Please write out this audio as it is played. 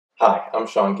Hi, I'm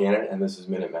Sean Gannon, and this is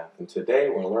Minute Math, and today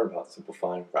we're going to learn about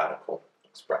simplifying radical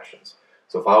expressions.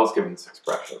 So if I was given this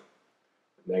expression,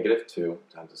 negative 2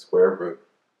 times the square root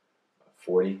of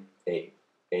 48a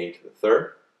to the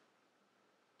third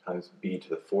times b to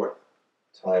the fourth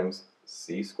times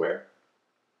c squared,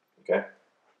 okay?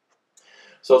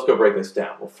 So let's go break this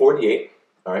down. Well, 48,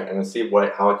 all right, and let's see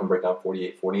how I can break down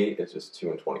 48. 48 is just 2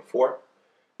 and 24,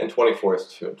 and 24 is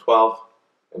 2 and 12,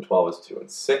 and 12 is 2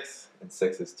 and 6, and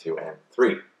 6 is 2 and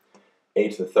 3. A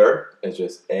to the third is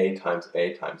just a times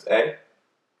a times a,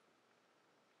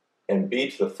 and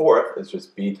b to the fourth is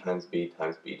just b times b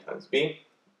times b times b,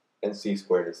 and c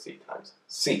squared is c times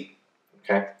c,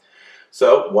 okay?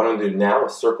 So what I'm going to do now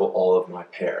is circle all of my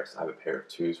pairs. I have a pair of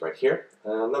 2's right here,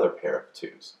 and another pair of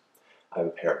 2's. I have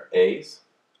a pair of a's,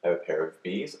 I have a pair of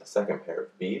b's, a second pair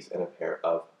of b's, and a pair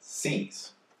of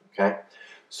c's, okay?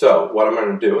 So what I'm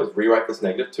going to do is rewrite this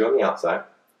negative 2 on the outside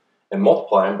and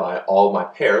multiply them by all of my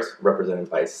pairs represented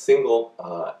by a single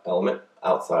element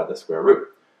outside the square root.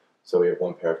 So we have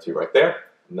one pair of 2 right there,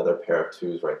 another pair of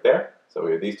 2's right there, so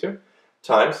we have these two,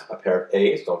 times a pair of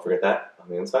a's, don't forget that on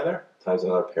the inside there, times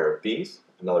another pair of b's,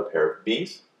 another pair of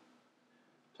b's,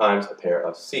 times a pair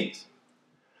of c's.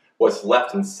 What's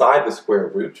left inside the square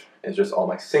root is just all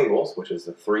my singles, which is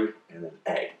the 3 and an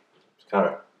a. Just kind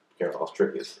of careful how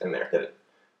tricky it's in there, hidden.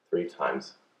 3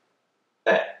 times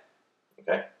a.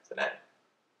 Okay, it's an a.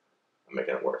 I'm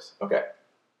making it worse. Okay.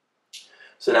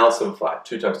 So now let's simplify.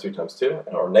 2 times 2 times 2,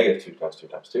 or negative 2 times 2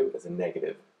 times 2 is a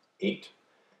negative 8.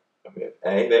 And we have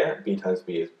a there. B times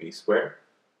b is b squared.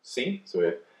 C, so we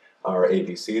have our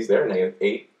ABCs there. Negative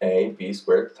 8ab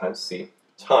squared times c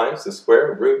times the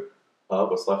square root of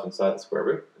what's left inside the square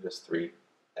root, which is 3a.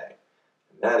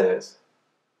 And that is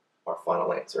our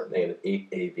final answer. Negative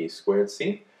 8ab squared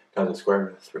c times the square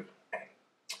root of 3a.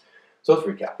 So let's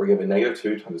recap. We're given negative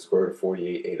 2 times the square root of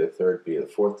 48, a to the third, b to the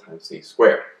fourth, times c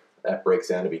squared. That breaks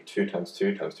down to be 2 times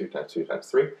 2 times 2 times 2 times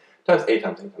 3 times a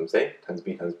times a times a times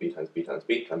b times b times b times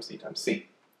b times c times c.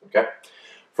 Okay?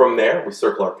 From there, we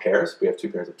circle our pairs. We have 2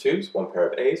 pairs of 2's, 1 pair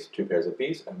of a's, 2 pairs of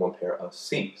b's, and 1 pair of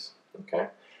c's. Okay?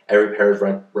 Every pair is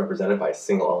represented by a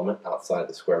single element outside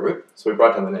the square root. So we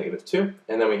brought down the negative 2,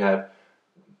 and then we have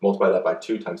multiply that by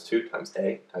 2 times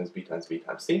a times b times b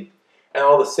times c. And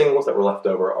all the singles that were left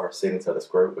over are stayed inside the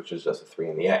square root, which is just a 3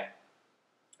 and the a.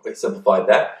 We simplified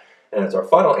that, and it's our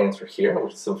final answer here,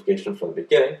 which is simplification from the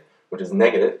beginning, which is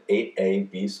negative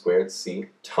 8ab squared c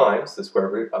times the square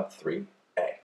root of 3